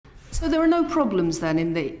So there are no problems then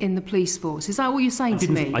in the police force? Is that what you're saying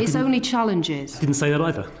to me? It's only challenges? I didn't say that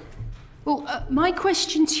either. Well, my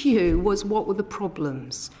question to you was, what were the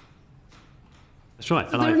problems? That's right.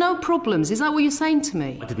 So there are no problems. Is that what you're saying to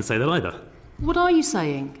me? I didn't say that either. What are you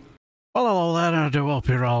saying? Well, hello there, I do hope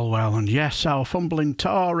you're all well. And yes, our Fumbling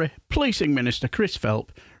Tory Policing Minister Chris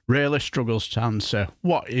Phelp really struggles to answer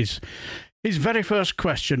what is his very first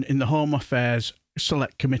question in the Home Affairs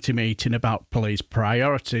Select Committee meeting about police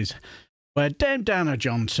priorities, where Dame Diana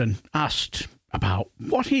Johnson asked about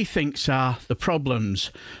what he thinks are the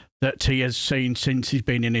problems that he has seen since he's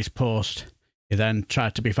been in his post. He then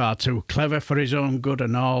tried to be far too clever for his own good,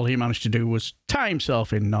 and all he managed to do was tie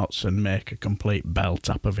himself in knots and make a complete bell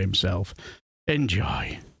tap of himself.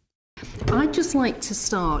 Enjoy. I'd just like to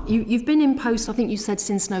start. You've been in post, I think you said,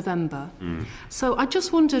 since November. So I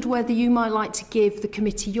just wondered whether you might like to give the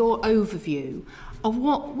committee your overview of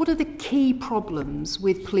what are the key problems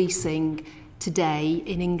with policing today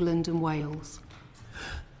in England and Wales.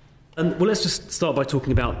 Well, let's just start by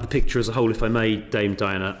talking about the picture as a whole, if I may, Dame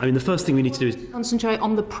Diana. I mean, the first thing we need to do is concentrate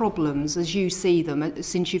on the problems as you see them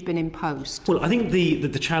since you've been in post. Well, I think the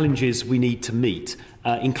challenges we need to meet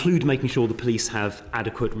include making sure the police have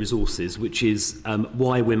adequate resources, which is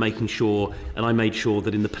why we're making sure, and I made sure,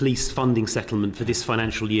 that in the police funding settlement for this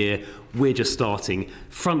financial year, we're just starting.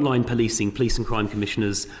 Frontline policing, police and crime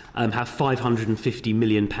commissioners have £550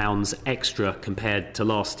 million extra compared to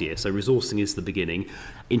last year, so resourcing is the beginning.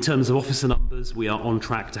 In terms of officer numbers, we are on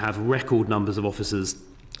track to have record numbers of officers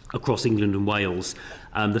across England and Wales.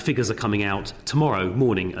 The figures are coming out tomorrow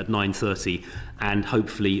morning at 9:30, and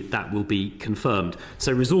hopefully that will be confirmed.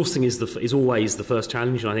 So resourcing is always the first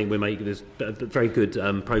challenge, and I think there's very good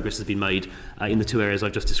progress has been made in the two areas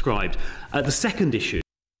I've just described. The second issue.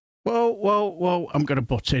 Whoa, I'm going to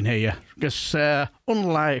butt in here, because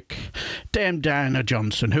unlike Dame Diana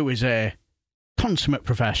Johnson, who is a consummate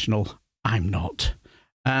professional, I'm not.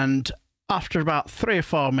 And after about 3 or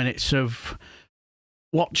 4 minutes of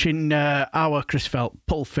watching our Chris Phelp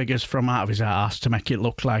pull figures from out of his arse to make it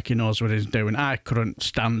look like he knows what he's doing, I couldn't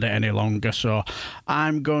stand it any longer, so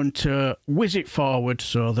I'm going to whiz it forward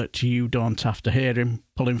so that you don't have to hear him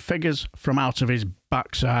pulling figures from out of his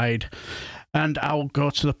backside, and I'll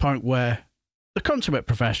go to the point where the consummate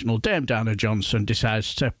professional, Dame Diana Johnson,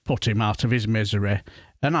 decides to put him out of his misery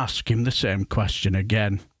and ask him the same question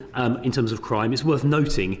again. In terms of crime, it's worth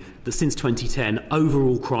noting that since 2010,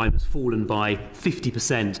 overall crime has fallen by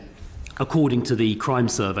 50%, according to the Crime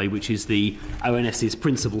Survey, which is the ONS's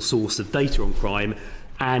principal source of data on crime.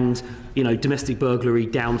 And, domestic burglary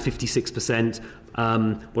down 56%.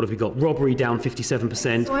 What have we got? Robbery down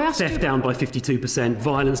 57%, theft down by 52%,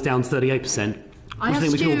 violence down 38%. I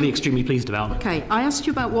think we can all be extremely pleased about. Okay, I asked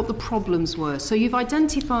you about what the problems were. So you've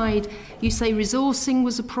identified, you say resourcing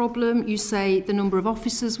was a problem, you say the number of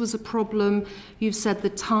officers was a problem, you've said the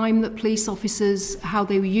time that police officers, how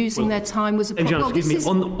they were using their time was a problem.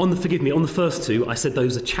 Forgive me, on the first two, I said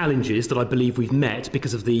those are challenges that I believe we've met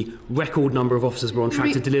because of the record number of officers we're on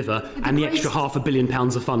track to deliver and the extra £500 million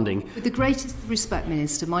of funding. With the greatest respect,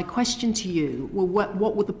 Minister, my question to you were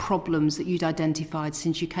what were the problems that you'd identified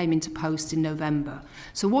since you came into post in November?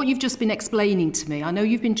 So what you've just been explaining to me, I know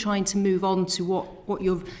you've been trying to move on to what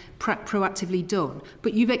you've proactively done,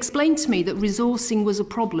 but you've explained to me that resourcing was a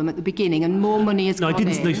problem at the beginning and more money has gone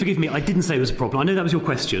in. No, forgive me, I didn't say it was a problem. I know that was your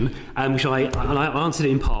question, which I answered it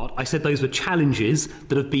in part. I said those were challenges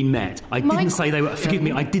that have been met. I didn't say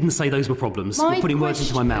those were problems. You're putting words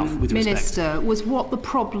into my mouth with respect. Minister, was what the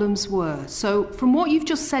problems were. So from what you've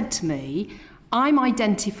just said to me, I'm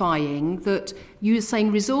identifying that you were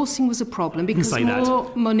saying resourcing was a problem because more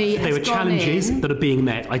money has gone in. They were challenges that are being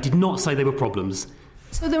met. I did not say they were problems.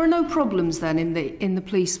 So there are no problems then in the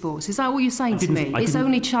police force. Is that what you're saying to me? It's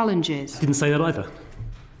only challenges. I didn't say that either.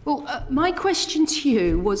 Well, my question to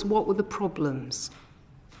you was, what were the problems?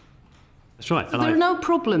 That's right. So there are no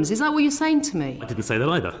problems. Is that what you're saying to me? I didn't say that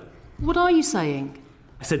either. What are you saying?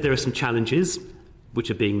 I said there are some challenges which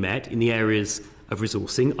are being met in the areas of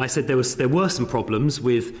resourcing. I said there were some problems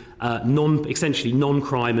with essentially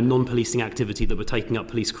non-crime and non-policing activity that were taking up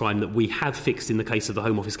police crime that we have fixed in the case of the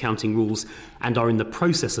Home Office counting rules and are in the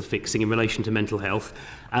process of fixing in relation to mental health.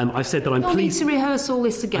 I said that I'm pleased. I don't need to rehearse all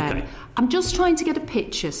this again. Okay. I'm just trying to get a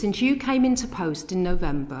picture, since you came into post in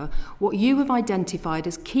November, what you have identified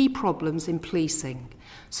as key problems in policing.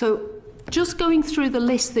 So just going through the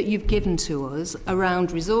list that you've given to us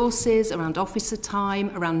around resources, around officer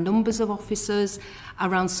time, around numbers of officers,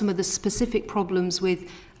 around some of the specific problems with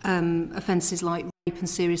offences like rape and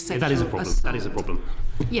serious sexual assault. That is a problem.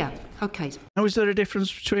 Yeah, OK. Now, is there a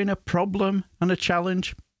difference between a problem and a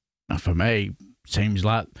challenge? Now, for me, seems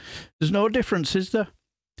like there's no difference, is there?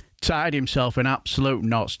 Tied himself in absolute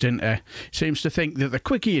knots, didn't he? Seems to think that the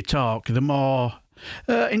quicker you talk, the more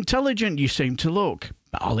intelligent you seem to look.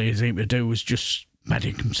 But all he seemed to do was just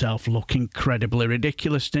making himself look incredibly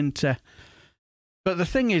ridiculous, didn't he? But the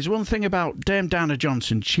thing is, one thing about Dame Diana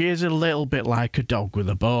Johnson, she is a little bit like a dog with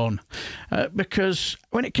a bone. Because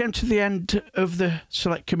when it came to the end of the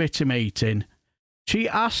select committee meeting, she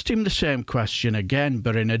asked him the same question again,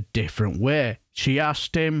 but in a different way. She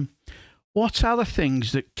asked him, what are the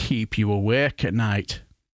things that keep you awake at night?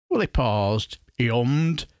 Well, he paused, he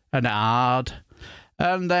ummed and ahed,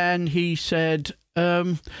 and then he said,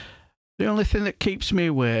 the only thing that keeps me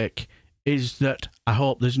awake is that I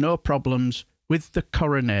hope there's no problems with the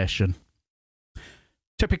coronation.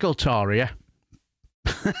 Typical Tory, eh?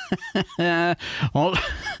 Well,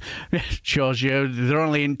 shows you they're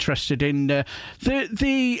only interested in the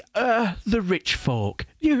rich folk.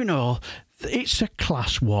 You know, it's a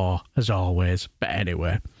class war, as always. But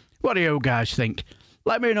anyway, what do you guys think?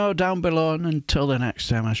 Let me know down below, and until the next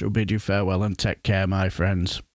time, I shall bid you farewell and take care, my friends.